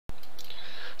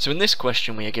So in this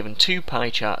question we are given two pie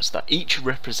charts that each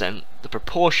represent the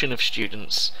proportion of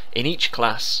students in each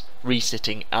class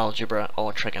resitting algebra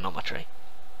or trigonometry.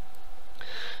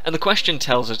 And the question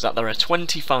tells us that there are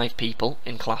 25 people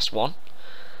in class 1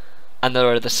 and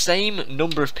there are the same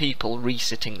number of people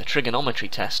resitting the trigonometry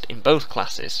test in both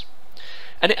classes.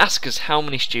 And it asks us how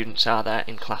many students are there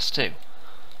in class 2.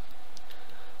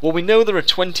 Well, we know there are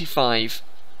 25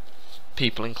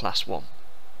 people in class 1.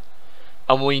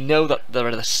 And we know that there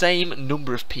are the same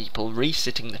number of people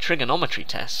resitting the trigonometry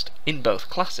test in both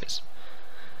classes.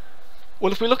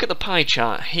 Well, if we look at the pie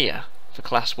chart here for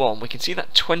class 1, we can see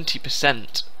that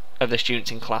 20% of the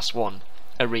students in class 1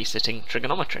 are resitting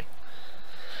trigonometry.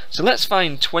 So let's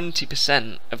find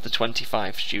 20% of the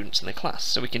 25 students in the class.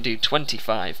 So we can do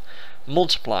 25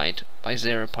 multiplied by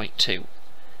 0.2,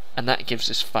 and that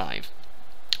gives us 5.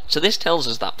 So this tells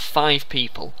us that 5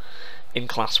 people in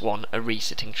class 1 are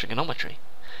resitting trigonometry.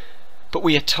 But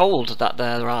we are told that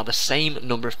there are the same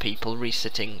number of people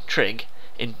resitting trig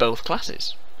in both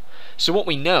classes. So what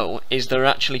we know is there are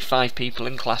actually 5 people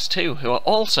in class 2 who are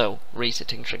also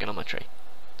resitting trigonometry.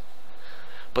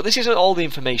 But this isn't all the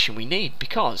information we need,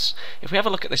 because if we have a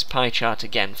look at this pie chart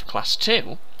again for class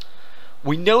 2,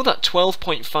 we know that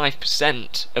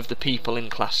 12.5% of the people in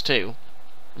class 2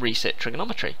 resit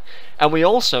trigonometry, and we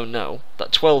also know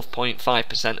that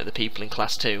 12.5% of the people in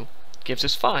class 2 gives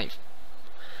us 5.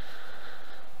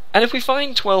 And if we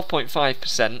find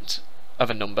 12.5% of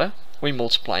a number, we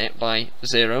multiply it by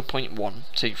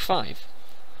 0.125.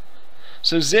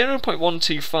 So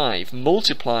 0.125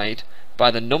 multiplied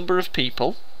by the number of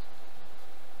people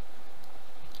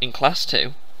in class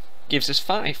 2 gives us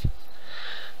 5.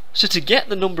 So to get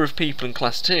the number of people in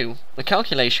class 2, the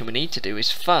calculation we need to do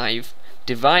is 5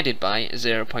 divided by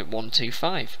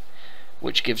 0.125,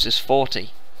 which gives us 40.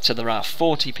 So there are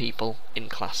 40 people in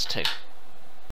class 2.